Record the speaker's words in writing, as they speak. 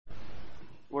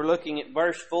We're looking at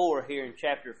verse 4 here in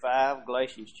chapter 5,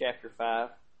 Galatians chapter 5.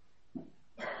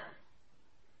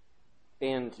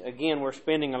 And again, we're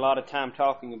spending a lot of time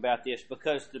talking about this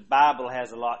because the Bible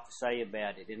has a lot to say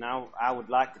about it. And I would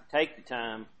like to take the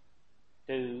time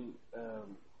to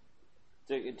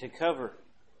cover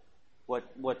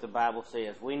what the Bible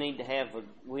says. We need to have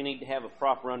a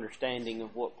proper understanding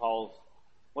of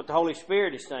what the Holy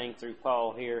Spirit is saying through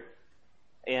Paul here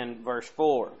in verse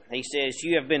 4. He says,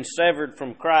 "You have been severed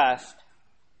from Christ,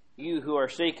 you who are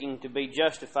seeking to be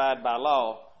justified by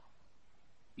law.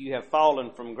 You have fallen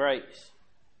from grace."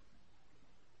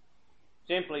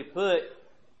 Simply put,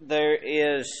 there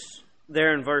in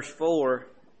verse 4,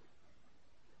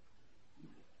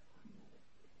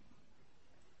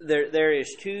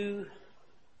 there's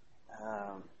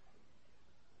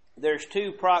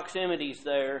two proximities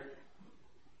there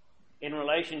in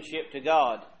relationship to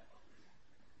God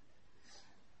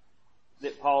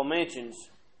that Paul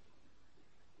mentions.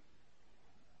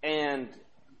 And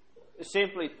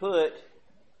simply put,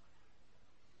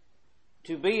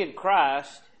 to be in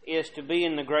Christ is to be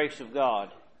in the grace of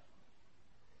God.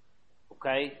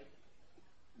 Okay?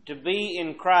 To be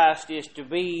in Christ is to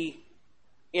be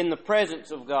in the presence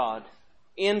of God,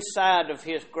 inside of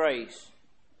His grace.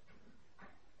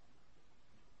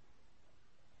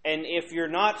 And if you're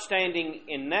not standing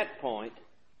in that point,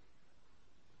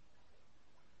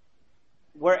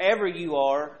 wherever you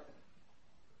are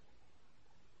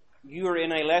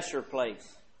in a lesser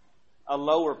place, a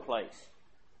lower place.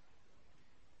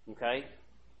 Okay?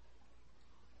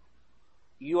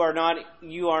 You are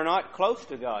not close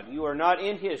to God. You are not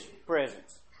in His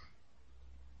presence.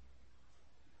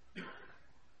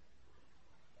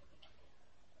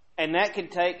 And that can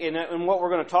take, and what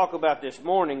we're going to talk about this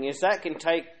morning is that can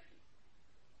take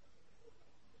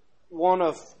one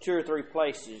of two or three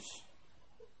places.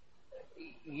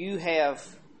 You have,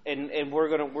 and we're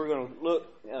going to look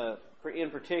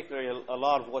in particular a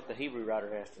lot of what the Hebrew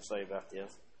writer has to say about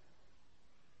this.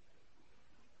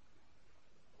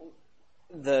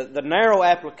 The narrow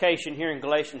application here in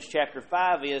Galatians chapter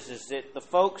 5 is that the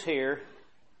folks here,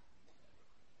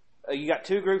 you got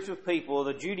two groups of people,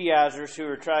 the Judaizers who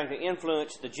are trying to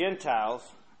influence the Gentiles,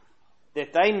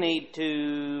 that they need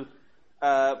to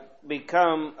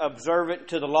become observant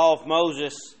to the law of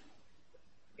Moses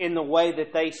in the way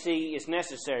that they see is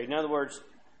necessary. In other words,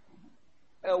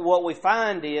 what we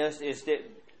find is that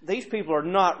these people are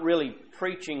not really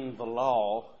preaching the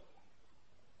law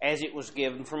as it was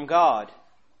given from God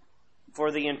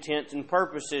for the intents and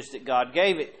purposes that God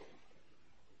gave it.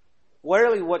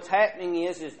 Really what's happening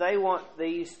is they want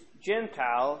these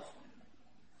Gentiles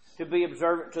to be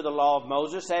observant to the law of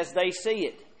Moses as they see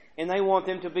it. And they want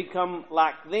them to become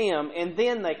like them, and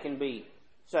then they can be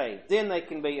saved. Then they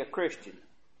can be a Christian.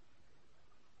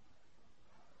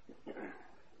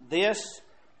 This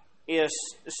is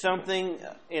something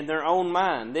in their own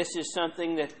mind. This is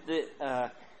something that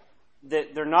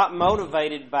they're not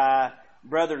motivated by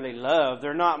brotherly love.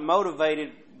 They're not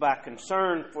motivated by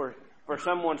concern for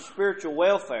someone's spiritual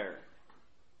welfare.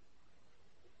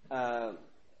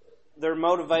 They're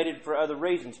motivated for other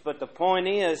reasons. But the point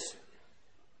is,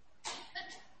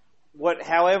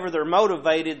 however they're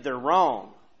motivated, they're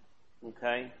wrong.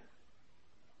 Okay?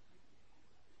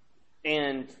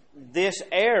 And this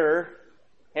error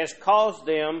has caused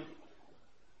them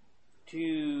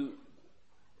to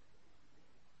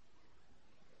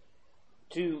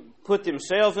put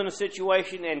themselves in a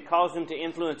situation and cause them to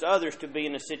influence others to be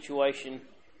in a situation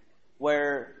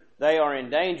where they are in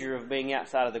danger of being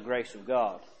outside of the grace of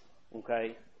God.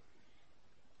 Okay?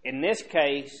 In this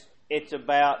case, it's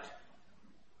about,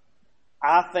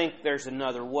 I think there's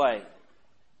another way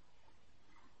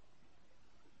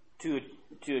to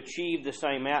achieve the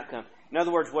same outcome. In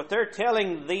other words, what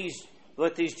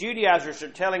these Judaizers are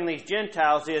telling these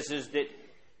Gentiles is that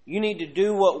you need to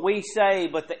do what we say,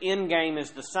 but the end game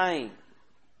is the same.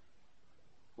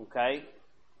 Okay?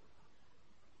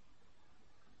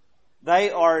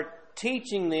 They are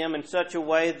teaching them in such a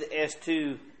way as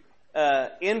to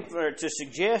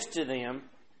suggest to them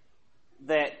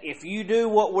that if you do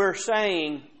what we're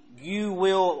saying, you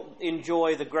will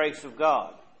enjoy the grace of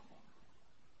God.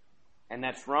 And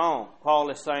that's wrong. Paul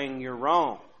is saying you're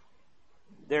wrong.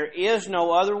 There is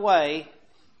no other way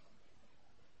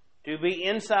to be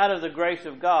inside of the grace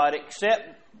of God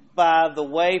except by the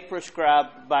way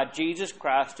prescribed by Jesus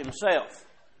Christ Himself.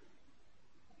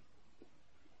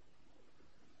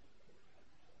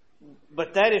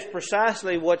 But that is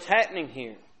precisely what's happening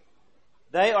here.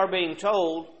 They are being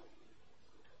told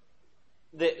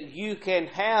that you can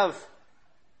have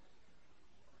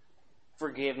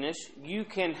forgiveness, you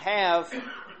can have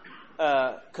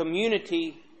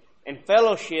community and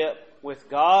fellowship with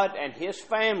God and His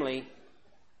family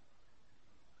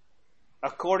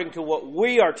according to what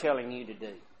we are telling you to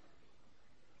do.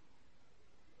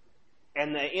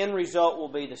 And the end result will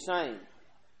be the same.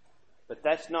 But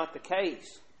that's not the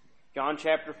case. John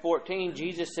chapter 14,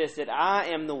 Jesus says that I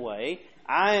am the way,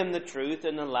 I am the truth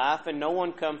and the life, and no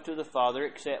one comes to the Father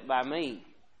except by me.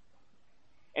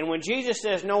 And when Jesus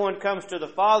says no one comes to the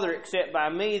Father except by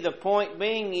me, the point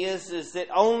being is that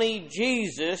only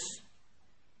Jesus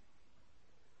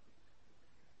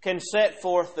can set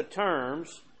forth the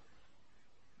terms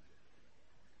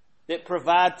that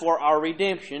provide for our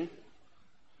redemption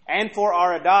and for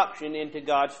our adoption into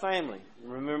God's family.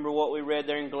 Remember what we read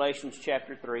there in Galatians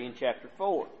chapter 3 and chapter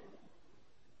 4.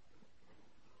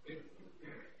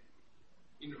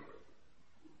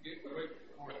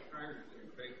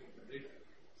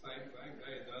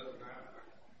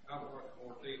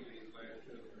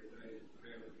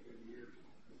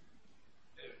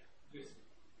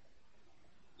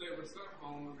 There was some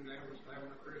home and they was having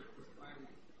a Christmas thing,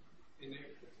 and the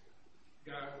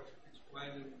guy was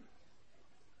explaining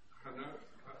Hanukkah.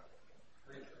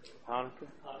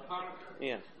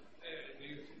 Yeah. And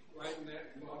he was explaining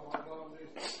that and blah blah blah. And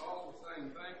it's all the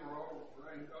same thing. We're all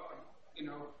praying God, and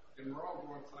we're all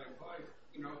going the same place,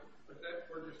 But that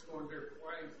we're just going different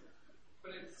ways.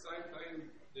 But it's the same thing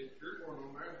that you're going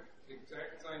on there. The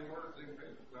exact same words, I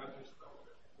just thought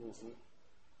it. Mm-hmm.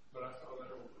 But I saw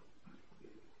that over.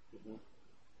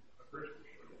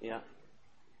 Yeah.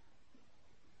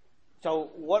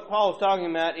 So what Paul's talking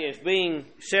about is being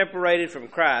separated from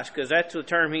Christ, because that's the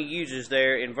term he uses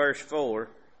there in verse 4,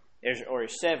 or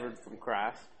is severed from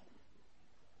Christ.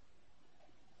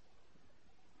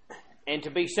 And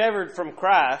to be severed from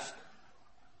Christ,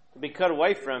 to be cut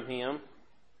away from Him,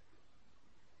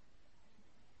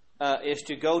 is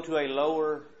to go to a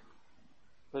lower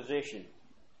position,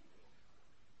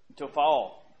 to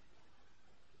fall.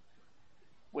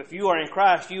 If you are in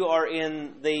Christ, you are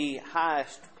in the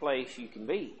highest place you can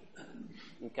be.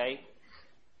 Okay?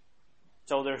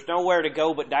 So there's nowhere to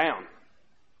go but down.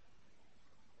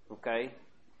 Okay?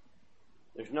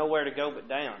 There's nowhere to go but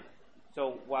down.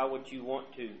 So why would you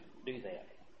want to do that?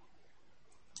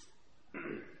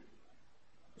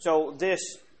 So this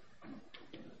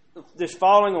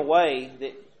falling away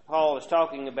that Paul is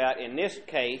talking about in this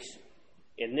case,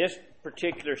 in this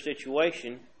particular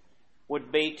situation, would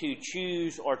be to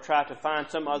choose or try to find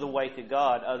some other way to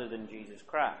God other than Jesus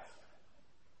Christ.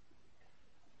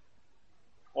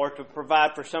 Or to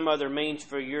provide for some other means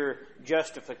for your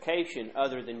justification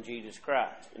other than Jesus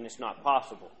Christ. And it's not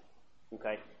possible.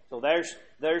 Okay? So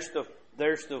there's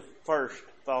the first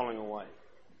falling away.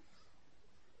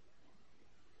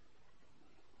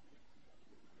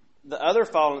 The other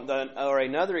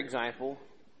another example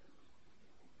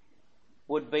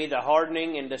would be the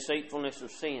hardening and deceitfulness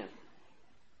of sin.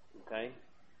 Okay?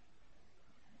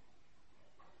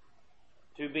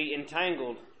 To be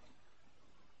entangled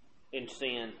in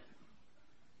sin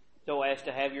so as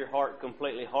to have your heart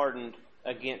completely hardened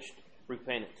against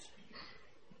repentance.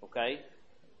 Okay?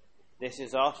 This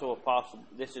is also possible.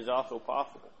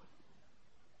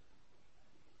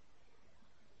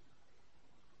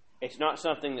 It's not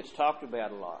something that's talked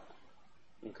about a lot.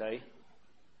 Okay?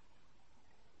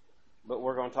 But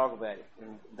we're going to talk about it.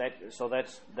 And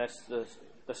that's the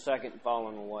second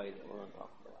falling away that we're going to talk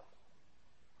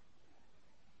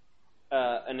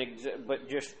about. But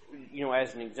just,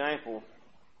 as an example,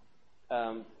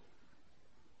 the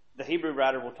Hebrew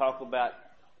writer will talk about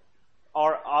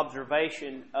our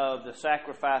observation of the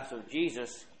sacrifice of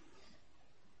Jesus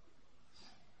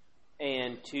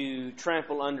and to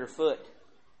trample underfoot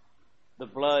the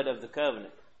blood of the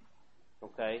covenant.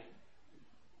 Okay?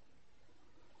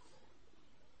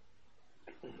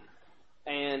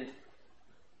 And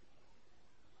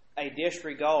a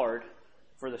disregard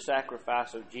for the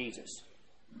sacrifice of Jesus.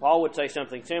 Paul would say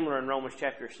something similar in Romans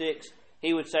chapter 6.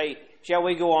 He would say, "Shall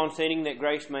we go on sinning that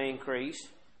grace may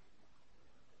increase?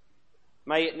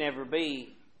 May it never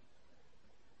be.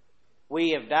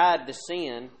 We have died to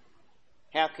sin.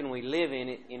 How can we live in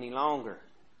it any longer?"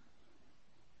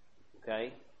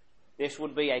 Okay? This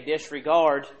would be a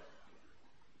disregard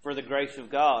for the grace of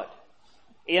God.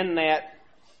 In that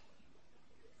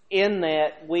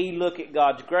we look at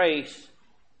God's grace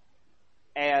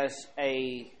as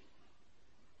a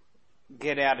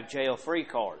get-out-of-jail-free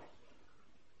card.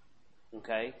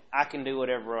 Okay? I can do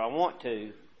whatever I want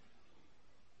to.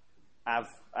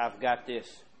 I've got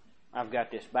this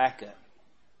backup.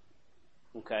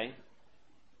 Okay?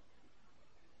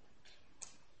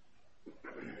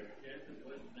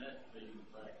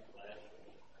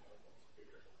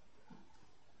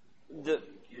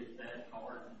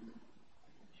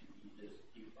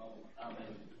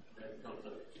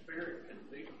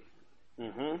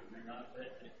 Mm-hmm.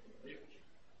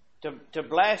 To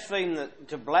blaspheme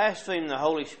the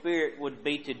Holy Spirit would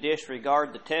be to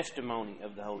disregard the testimony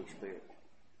of the Holy Spirit.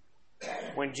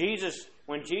 When Jesus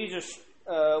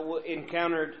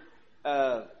encountered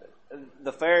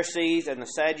the Pharisees and the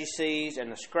Sadducees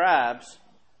and the scribes,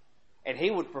 and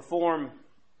he would perform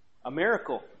a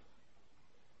miracle.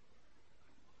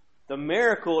 The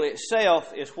miracle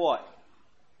itself is what?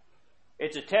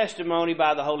 It's a testimony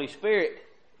by the Holy Spirit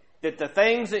that the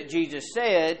things that Jesus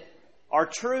said are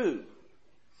true.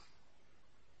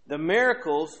 The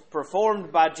miracles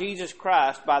performed by Jesus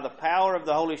Christ by the power of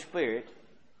the Holy Spirit,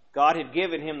 God had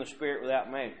given him the Spirit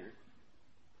without measure.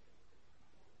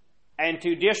 And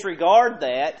to disregard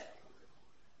that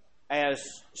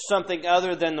as something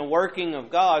other than the working of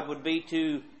God would be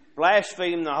to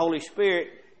blaspheme the Holy Spirit,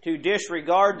 to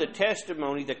disregard the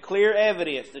testimony, the clear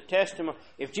evidence, the testimony.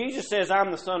 If Jesus says,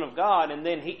 I'm the Son of God, and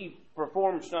then he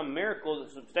performs some miracle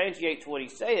that substantiates what he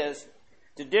says,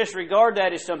 to disregard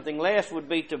that as something less would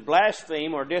be to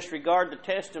blaspheme or disregard the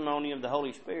testimony of the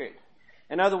Holy Spirit.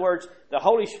 In other words, the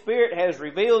Holy Spirit has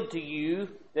revealed to you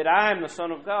that I am the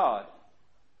Son of God.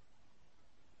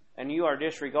 And you are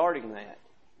disregarding that.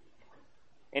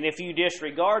 And if you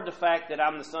disregard the fact that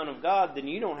I'm the Son of God, then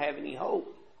you don't have any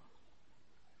hope.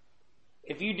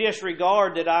 If you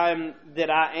disregard that I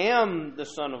am the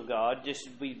Son of God, just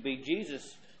be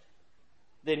Jesus,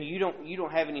 then you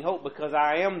don't have any hope, because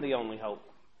I am the only hope.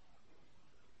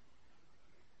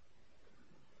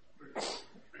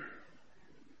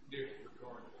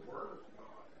 Disregard the Word of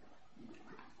God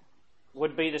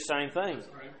would be the same thing.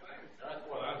 same thing. That's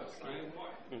what I was the same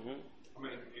way. Mm-hmm. I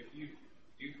mean, if you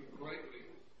completely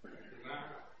deny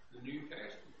the New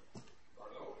Testament or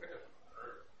the Old Testament,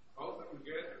 or both of them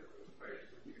together,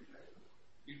 especially the New Testament,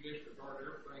 you disregard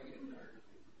everything in there.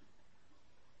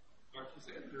 Like you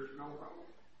said, there's no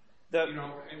hope. And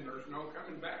there's no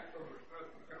coming back, so there's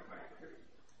nothing to come back to.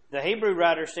 The Hebrew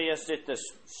writer says that the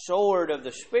sword of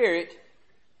the Spirit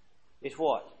is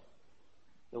what?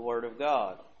 The Word of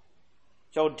God.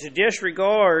 So to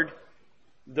disregard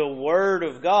the Word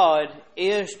of God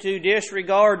is to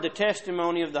disregard the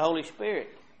testimony of the Holy Spirit.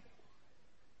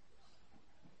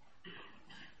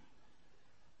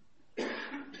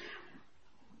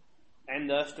 And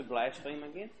thus to blaspheme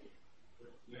against it.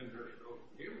 Then there's no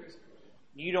forgiveness.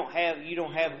 You don't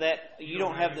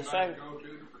have the same.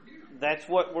 That's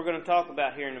what we're going to talk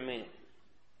about here in a minute.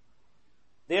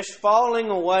 This falling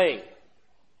away,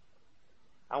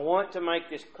 I want to make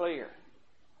this clear.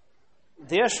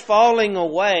 This falling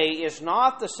away is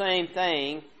not the same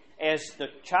thing as the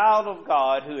child of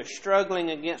God who is struggling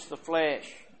against the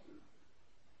flesh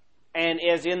and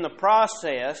is in the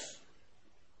process,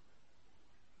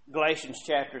 Galatians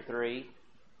chapter 3,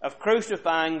 of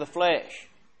crucifying the flesh.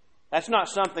 That's not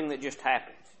something that just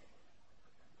happens.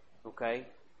 Okay?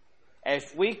 As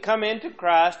we come into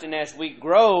Christ and as we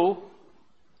grow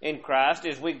in Christ,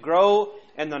 as we grow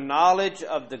in the knowledge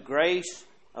of the grace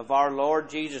of our Lord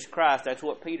Jesus Christ, that's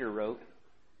what Peter wrote.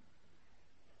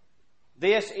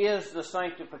 This is the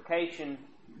sanctification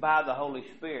by the Holy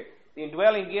Spirit. The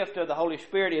indwelling gift of the Holy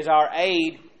Spirit is our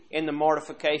aid in the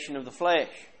mortification of the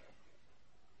flesh.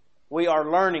 We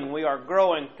are learning, we are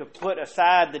growing to put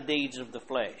aside the deeds of the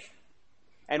flesh.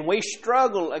 And we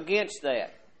struggle against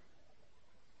that.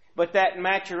 But that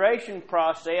maturation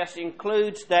process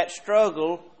includes that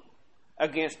struggle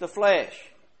against the flesh.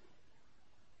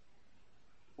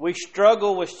 We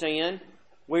struggle with sin.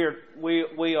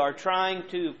 We are trying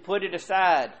to put it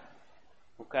aside.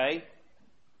 Okay?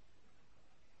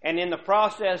 And in the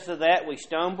process of that, we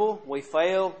stumble, we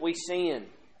fail, we sin.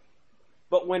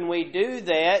 But when we do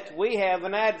that, we have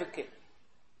an advocate.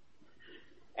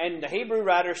 And the Hebrew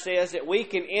writer says that we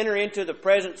can enter into the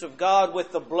presence of God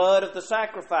with the blood of the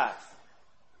sacrifice.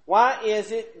 Why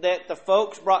is it that the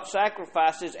folks brought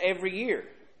sacrifices every year?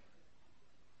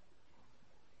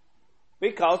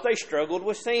 Because they struggled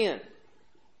with sin.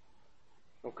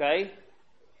 Okay?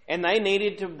 And they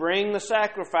needed to bring the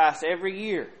sacrifice every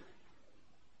year.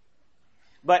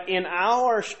 But in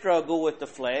our struggle with the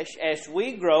flesh, as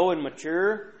we grow and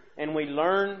mature and we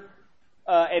learn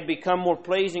and become more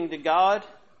pleasing to God,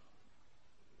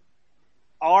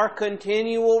 our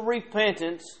continual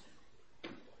repentance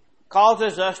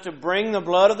causes us to bring the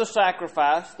blood of the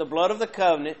sacrifice, the blood of the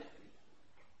covenant,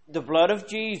 the blood of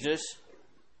Jesus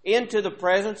into the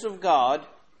presence of God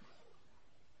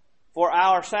for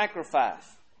our sacrifice.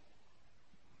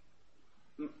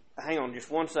 Hang on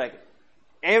just one second.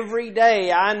 Every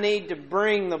day I need to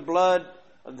bring the blood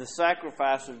of the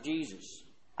sacrifice of Jesus.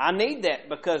 I need that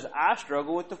because I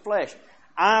struggle with the flesh.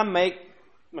 I make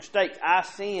mistakes. I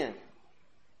sin.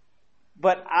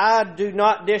 But I do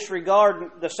not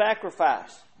disregard the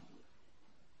sacrifice.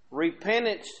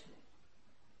 Repentance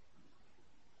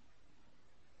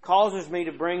causes me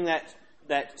to bring that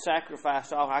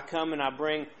sacrifice off. I come and I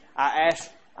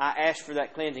ask for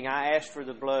that cleansing. I ask for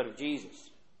the blood of Jesus.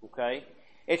 Okay?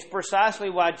 It's precisely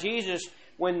why Jesus,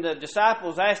 when the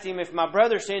disciples asked Him, if my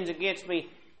brother sins against me,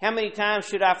 how many times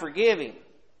should I forgive him?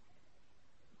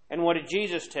 And what did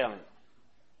Jesus tell him?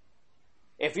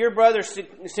 If your brother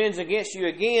sins against you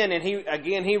again, and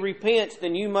he repents,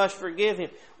 then you must forgive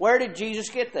him. Where did Jesus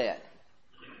get that?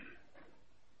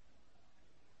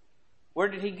 Where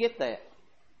did He get that?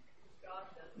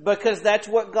 Because that's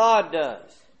what God does.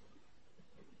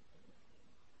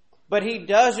 But He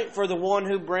does it for the one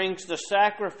who brings the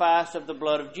sacrifice of the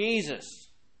blood of Jesus.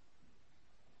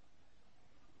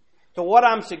 So what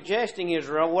I'm suggesting,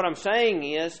 Israel, what I'm saying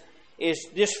is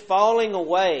this falling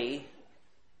away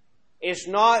is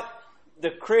not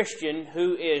the Christian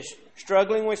who is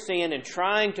struggling with sin and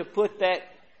trying to put that,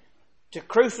 to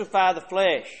crucify the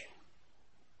flesh.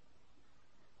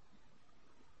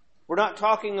 We're not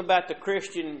talking about the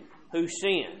Christian who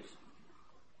sins,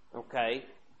 okay,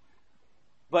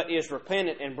 but is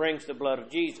repentant and brings the blood of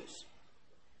Jesus.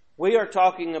 We are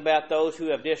talking about those who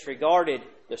have disregarded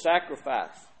the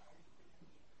sacrifice,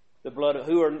 the blood of,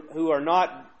 who are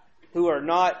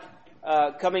not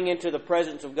coming into the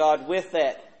presence of God with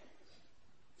that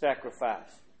sacrifice.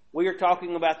 We are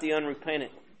talking about the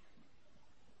unrepentant,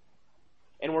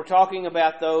 and we're talking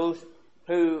about those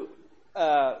who.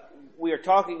 We are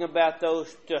talking about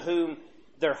those to whom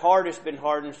their heart has been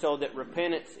hardened so that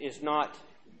repentance is not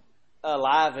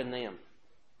alive in them.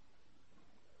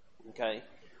 Okay?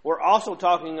 We're also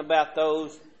talking about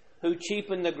those who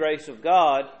cheapen the grace of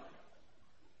God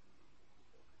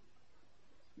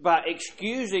by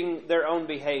excusing their own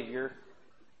behavior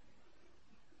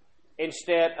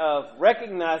instead of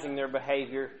recognizing their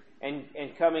behavior and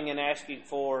coming and asking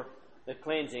for the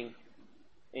cleansing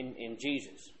in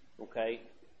Jesus. Okay?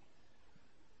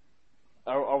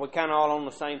 Are we kind of all on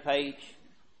the same page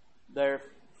there?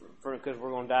 Because we're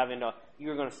going to dive into... You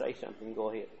were going to say something. Go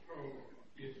ahead.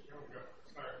 You talk about the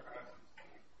sacrifices.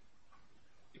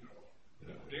 You know,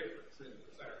 the difference in the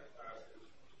sacrifices,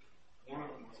 one of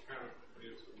them was kind of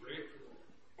this ritual,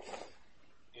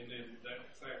 and then that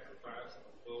sacrifice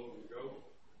of bull and goat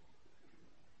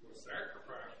was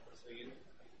sacrificed for sin.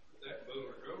 That bull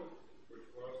or goat, which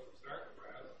was the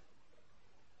sacrifice,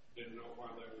 didn't know why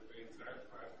they were being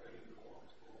sacrificed. They didn't know what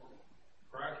was going on.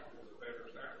 Christ was a better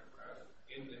sacrifice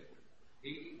in that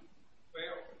He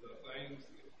felt the things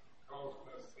that caused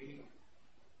us sin.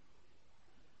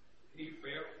 He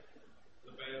felt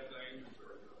the bad things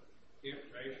or the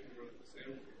temptation or the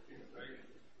sinful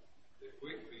temptation that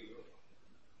we feel.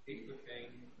 He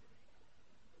became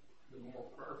the more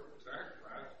perfect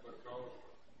sacrifice because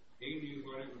He knew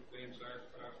what He was being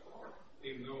sacrificed for,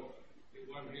 even though it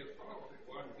wasn't His fault. It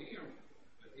wasn't Him,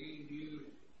 but He knew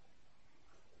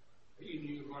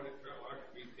what it felt like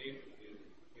to be tempted.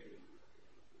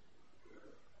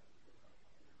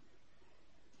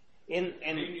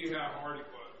 And He knew how hard it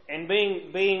was. And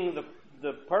being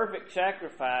the perfect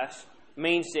sacrifice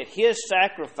means that His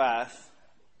sacrifice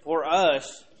for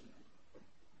us,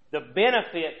 the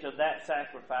benefits of that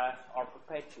sacrifice are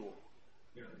perpetual.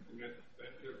 Yeah, and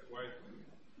that took away from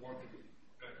wanting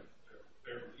that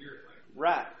every year thing.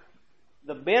 Right.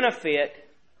 The benefit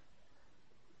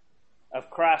of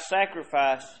Christ's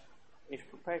sacrifice is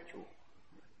perpetual.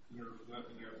 There's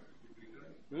nothing else to be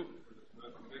done.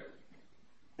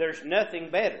 There's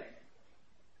nothing better.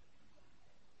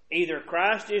 Either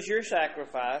Christ is your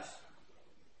sacrifice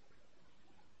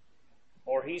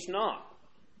or He's not.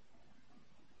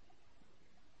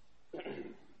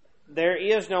 There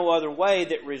is no other way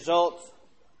that results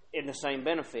in the same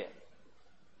benefit.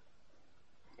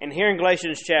 And here in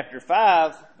Galatians chapter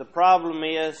 5, the problem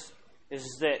is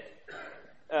that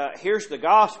here's the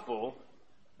gospel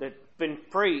that's been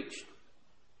preached,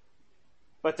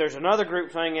 but there's another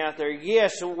group saying out there,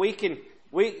 yes,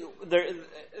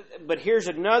 but here's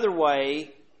another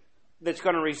way that's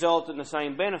going to result in the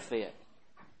same benefit.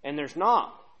 And there's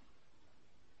not.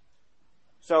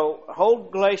 So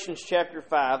hold Galatians chapter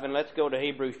 5 and let's go to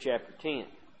Hebrews chapter 10.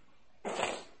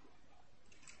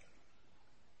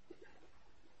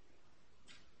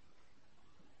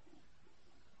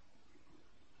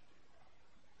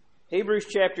 Hebrews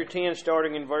chapter 10,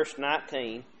 starting in verse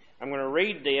 19. I'm going to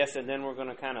read this and then we're going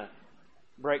to kind of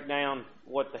break down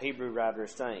what the Hebrew writer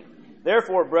is saying.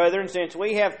 Therefore, brethren, since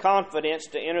we have confidence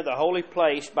to enter the holy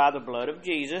place by the blood of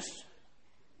Jesus,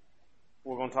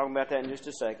 we're going to talk about that in just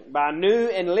a second, by a new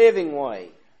and living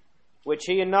way, which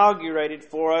He inaugurated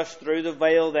for us through the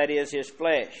veil that is His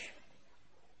flesh.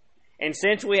 And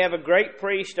since we have a great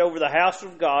priest over the house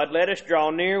of God, let us draw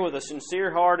near with a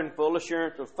sincere heart and full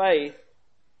assurance of faith,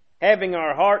 having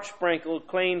our hearts sprinkled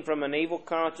clean from an evil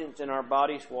conscience and our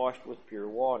bodies washed with pure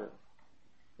water.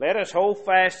 Let us hold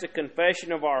fast the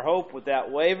confession of our hope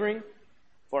without wavering,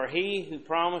 for He who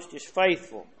promised is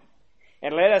faithful.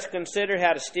 And let us consider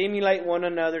how to stimulate one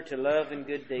another to love and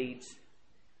good deeds,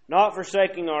 not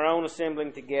forsaking our own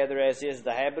assembling together, as is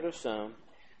the habit of some,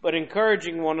 but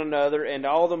encouraging one another, and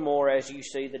all the more as you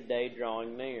see the day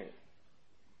drawing near.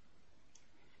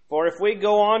 For if we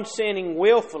go on sinning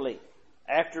willfully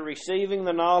after receiving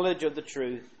the knowledge of the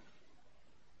truth,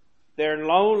 there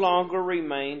no longer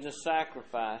remains a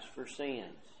sacrifice for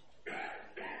sins,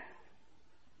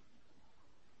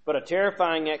 but a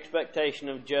terrifying expectation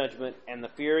of judgment and the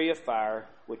fury of fire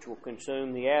which will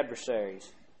consume the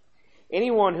adversaries.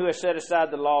 Anyone who has set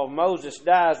aside the law of Moses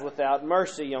dies without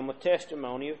mercy on the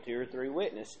testimony of 2 or 3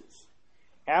 witnesses.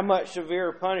 How much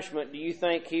severer punishment do you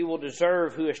think he will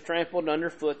deserve who has trampled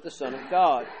underfoot the Son of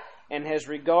God, and has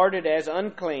regarded as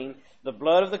unclean the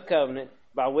blood of the covenant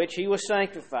by which he was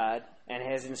sanctified, and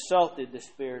has insulted the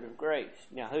Spirit of grace?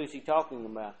 Now, who's he talking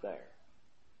about there?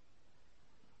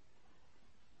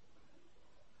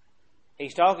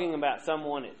 He's talking about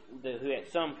someone who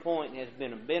at some point has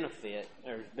been a benefit,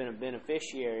 or has been a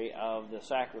beneficiary of the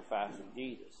sacrifice of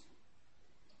Jesus.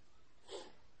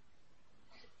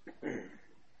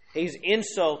 He's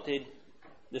insulted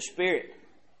the Spirit,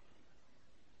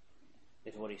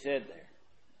 is what he said there.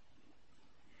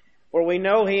 For we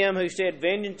know Him who said,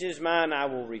 "Vengeance is mine, I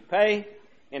will repay,"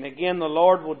 and again the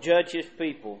Lord will judge His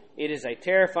people. It is a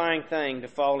terrifying thing to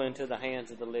fall into the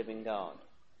hands of the living God.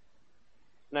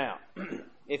 Now,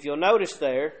 if you'll notice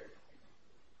there,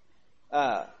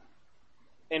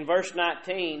 in verse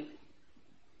 19,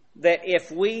 that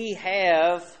if we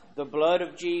have the blood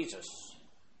of Jesus,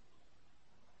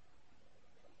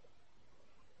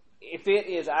 if it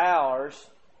is ours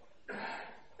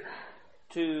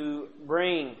to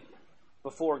bring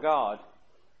before God,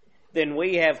 then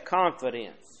we have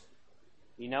confidence.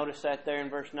 You notice that there in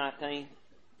verse 19?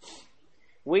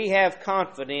 We have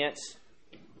confidence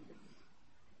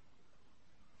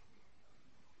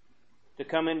to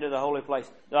come into the holy place.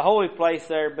 The holy place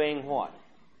there being what?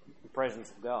 The presence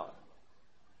of God.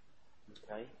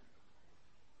 Okay?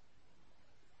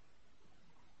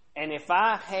 And if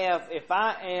I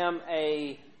am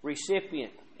a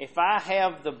recipient, if I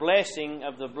have the blessing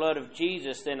of the blood of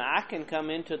Jesus, then I can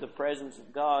come into the presence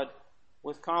of God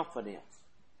with confidence.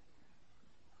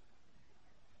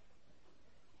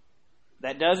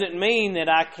 That doesn't mean that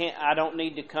I don't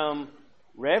need to come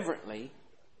reverently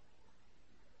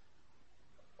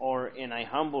or in a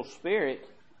humble spirit,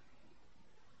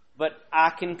 but I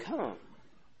can come.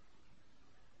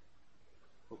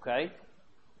 Okay?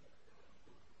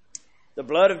 The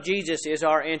blood of Jesus is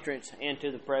our entrance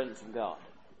into the presence of God.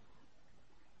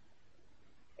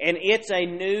 And it's a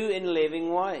new and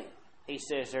living way, he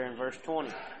says there in verse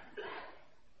 20.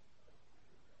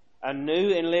 A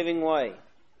new and living way.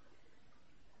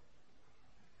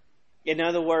 In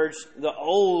other words, the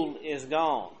old is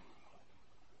gone.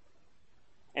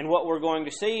 And what we're going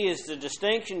to see is the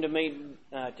distinction to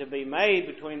be made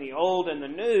between the old and the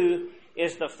new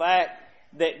is the fact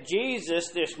that Jesus,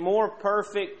 this more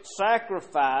perfect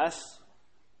sacrifice,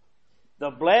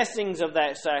 the blessings of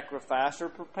that sacrifice are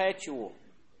perpetual.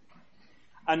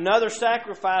 Another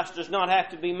sacrifice does not have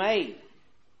to be made,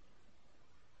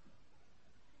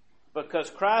 because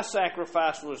Christ's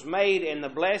sacrifice was made, and the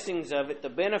blessings of it, the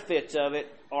benefits of it,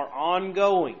 are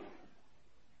ongoing.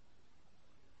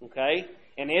 Okay?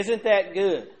 And isn't that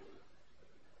good?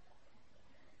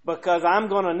 Because I'm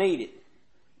going to need it.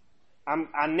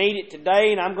 I need it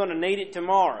today, and I'm going to need it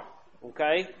tomorrow.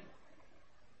 Okay?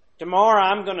 Tomorrow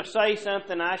I'm going to say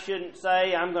something I shouldn't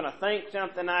say. I'm going to think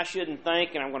something I shouldn't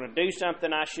think, and I'm going to do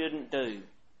something I shouldn't do.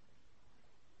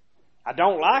 I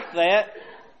don't like that.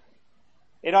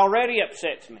 It already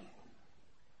upsets me.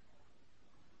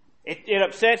 It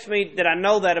upsets me that I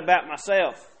know that about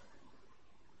myself.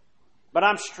 But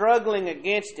I'm struggling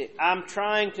against it. I'm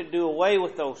trying to do away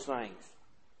with those things.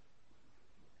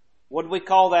 What did we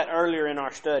call that earlier in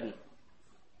our study?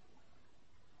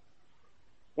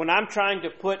 When I'm trying to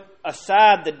put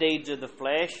aside the deeds of the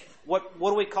flesh, what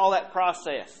do we call that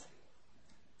process?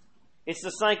 It's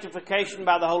the sanctification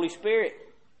by the Holy Spirit.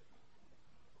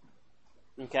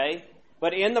 Okay?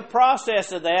 But in the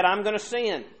process of that, I'm going to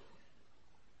sin.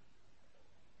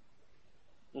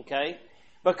 Okay?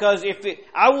 Because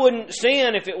I wouldn't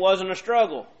sin if it wasn't a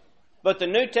struggle. But the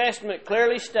New Testament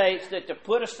clearly states that to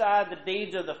put aside the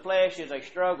deeds of the flesh is a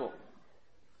struggle.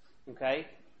 Okay?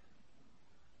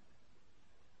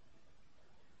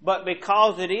 But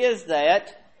because it is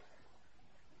that,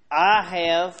 I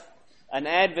have an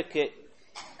advocate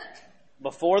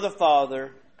before the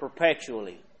Father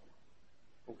perpetually.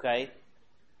 Okay?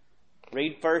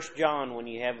 Read 1 John when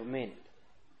you have a minute.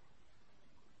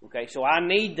 Okay, so I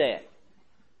need that.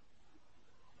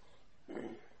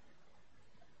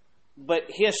 But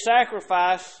His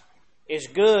sacrifice is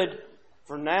good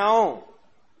from now on.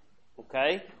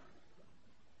 Okay?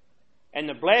 And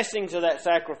the blessings of that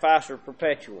sacrifice are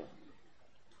perpetual.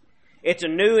 It's a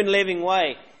new and living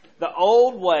way. The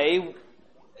old way,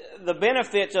 the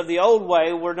benefits of the old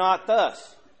way were not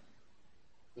thus.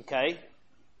 Okay?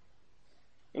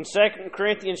 In 2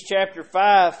 Corinthians chapter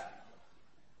 5,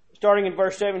 starting in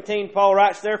verse 17, Paul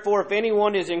writes, "Therefore, if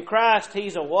anyone is in Christ,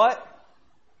 he's a what?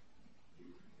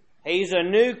 He's a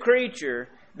new creature.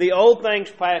 The old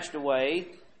things passed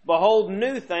away. Behold,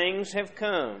 new things have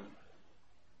come.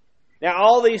 Now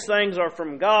all these things are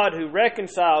from God, who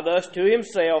reconciled us to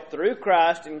Himself through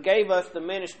Christ and gave us the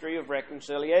ministry of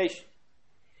reconciliation.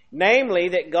 Namely,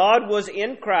 that God was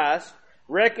in Christ,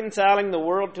 reconciling the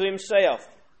world to Himself,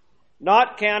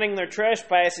 not counting their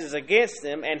trespasses against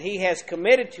them, and He has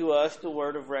committed to us the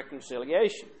word of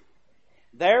reconciliation.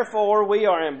 Therefore, we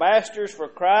are ambassadors for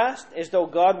Christ, as though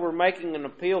God were making an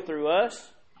appeal through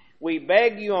us. We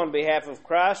beg you on behalf of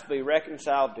Christ, be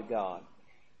reconciled to God.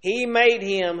 He made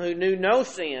Him who knew no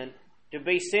sin to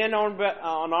be sin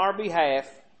on our behalf,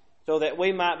 so that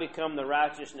we might become the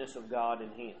righteousness of God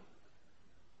in Him."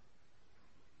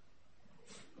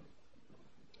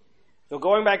 So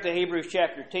going back to Hebrews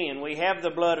chapter 10, we have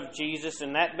the blood of Jesus,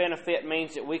 and that benefit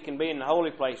means that we can be in the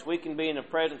holy place. We can be in the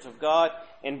presence of God,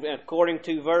 and according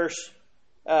to verse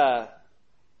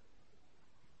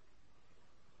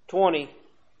 20,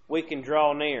 we can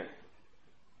draw near.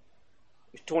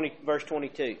 It's verse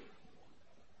 22.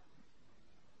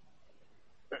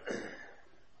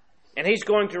 And he's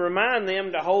going to remind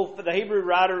them the Hebrew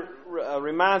writer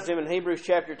reminds them in Hebrews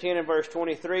chapter 10 and verse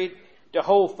 23, to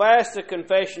hold fast the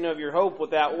confession of your hope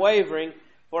without wavering,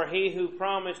 for He who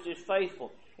promised is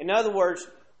faithful. In other words,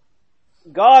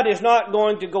 God is not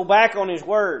going to go back on His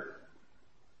word.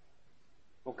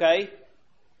 Okay?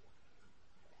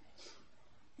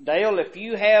 Dale, if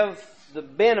you have the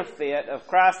benefit of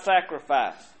Christ's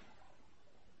sacrifice,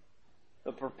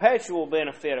 the perpetual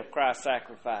benefit of Christ's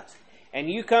sacrifice, and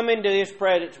you come into His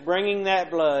presence bringing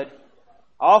that blood,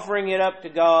 offering it up to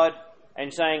God,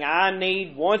 and saying, I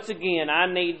need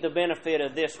the benefit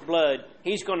of this blood,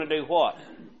 He's going to do what?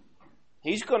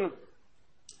 He's going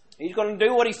to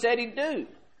do what He said He'd do.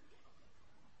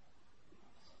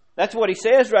 That's what He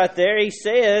says right there. He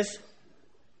says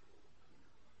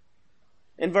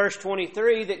in verse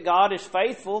 23 that God is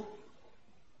faithful.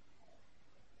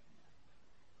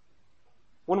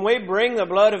 When we bring the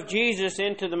blood of Jesus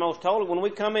into the most holy, when we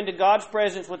come into God's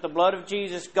presence with the blood of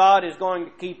Jesus, God is going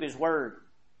to keep His word.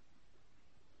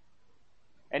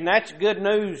 And that's good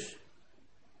news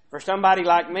for somebody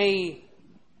like me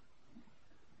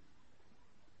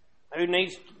who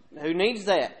needs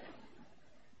that.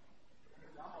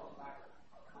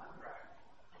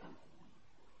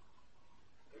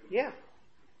 Yeah.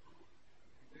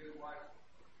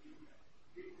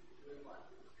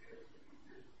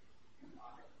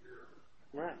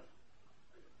 Right.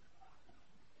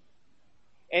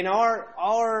 And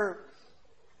our,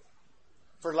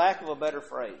 for lack of a better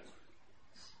phrase,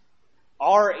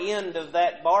 our end of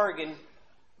that bargain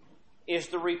is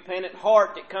the repentant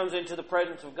heart that comes into the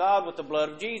presence of God with the blood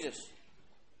of Jesus.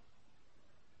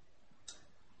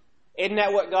 Isn't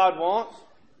that what God wants?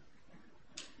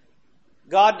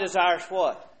 God desires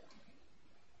what?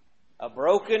 A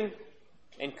broken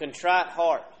and contrite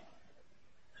heart.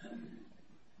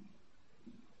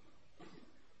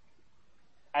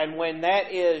 And when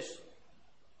that is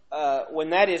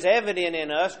evident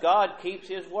in us, God keeps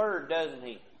His word, doesn't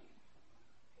He?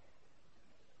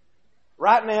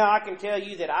 Right now, I can tell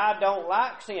you that I don't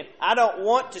like sin. I don't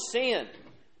want to sin.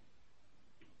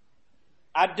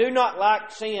 I do not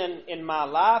like sin in my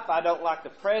life. I don't like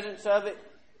the presence of it.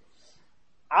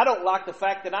 I don't like the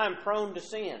fact that I'm prone to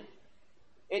sin.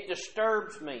 It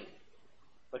disturbs me.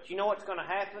 But you know what's going to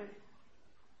happen?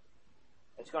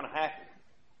 It's going to happen.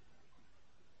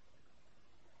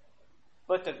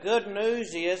 But the good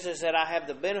news is that I have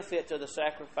the benefits of the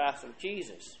sacrifice of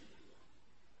Jesus.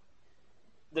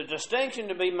 The distinction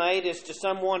to be made is to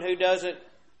someone who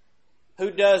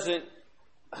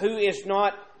is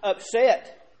not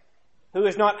upset, who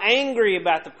is not angry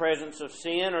about the presence of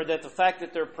sin or that the fact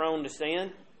that they're prone to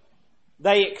sin.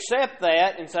 they accept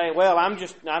that and say, "Well, I'm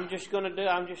just going to do.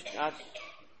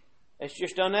 It's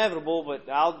just inevitable, but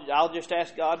I'll just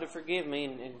ask God to forgive me."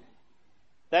 And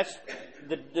that's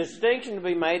the distinction to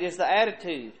be made is the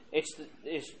attitude. The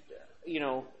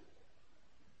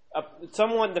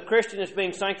Christian that's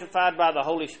being sanctified by the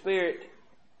Holy Spirit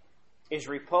is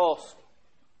repulsed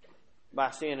by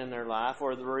sin in their life,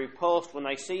 or they're repulsed when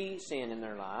they see sin in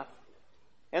their life,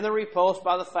 and they're repulsed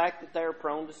by the fact that they're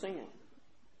prone to sin.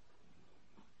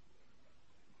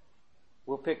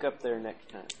 We'll pick up there next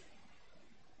time.